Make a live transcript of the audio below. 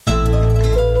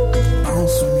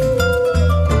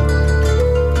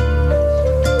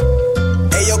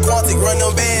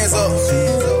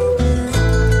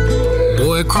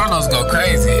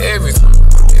crazy every time.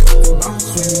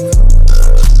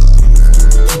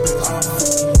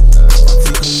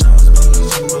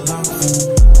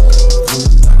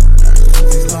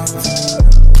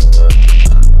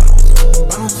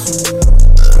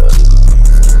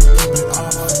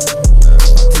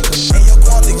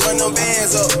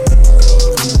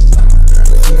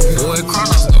 Boy,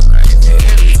 Chronos go crazy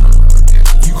every time.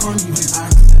 You can't even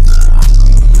act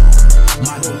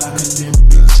might look like a dim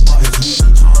bitch, but it's me.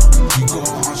 You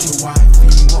gotta ask your wife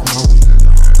if you want my weed.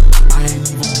 I ain't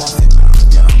even busted back,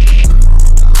 yeah.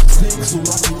 Snakes all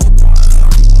up in your body,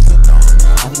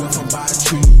 I'm worth a bad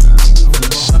tree.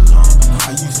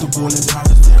 I used to ball in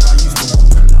Paris, then I used to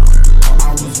ball in but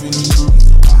I was really good.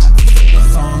 I had to take the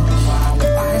song,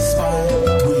 but I spy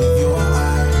with your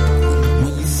eye.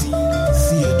 When you see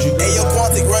a drink. Hey, yo,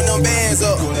 Quantic, run them bands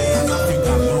up.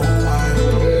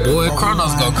 Boy,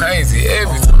 Chronos go crazy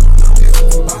every time.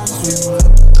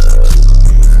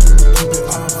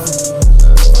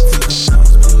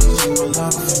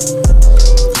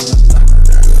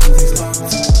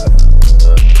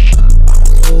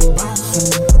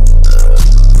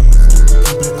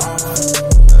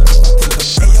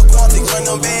 Hey, yo, Quantic, run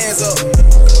them bands up.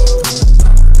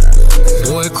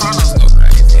 Boy, Chronos go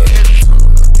crazy every time.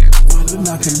 I look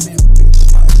like a limp bitch.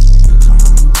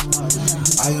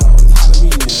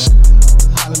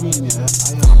 Halloween, yeah.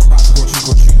 I'm about to go trick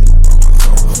or treat.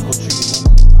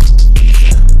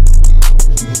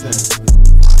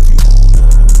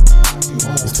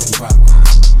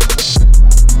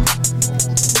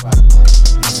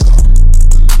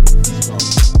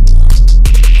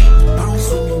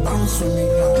 Bounce with me.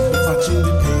 If I change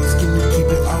the pace, can you keep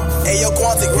it up? Hey, yo,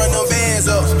 Quantic, run them bands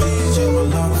up.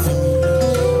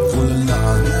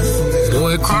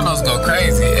 Boy, Chronos go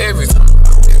crazy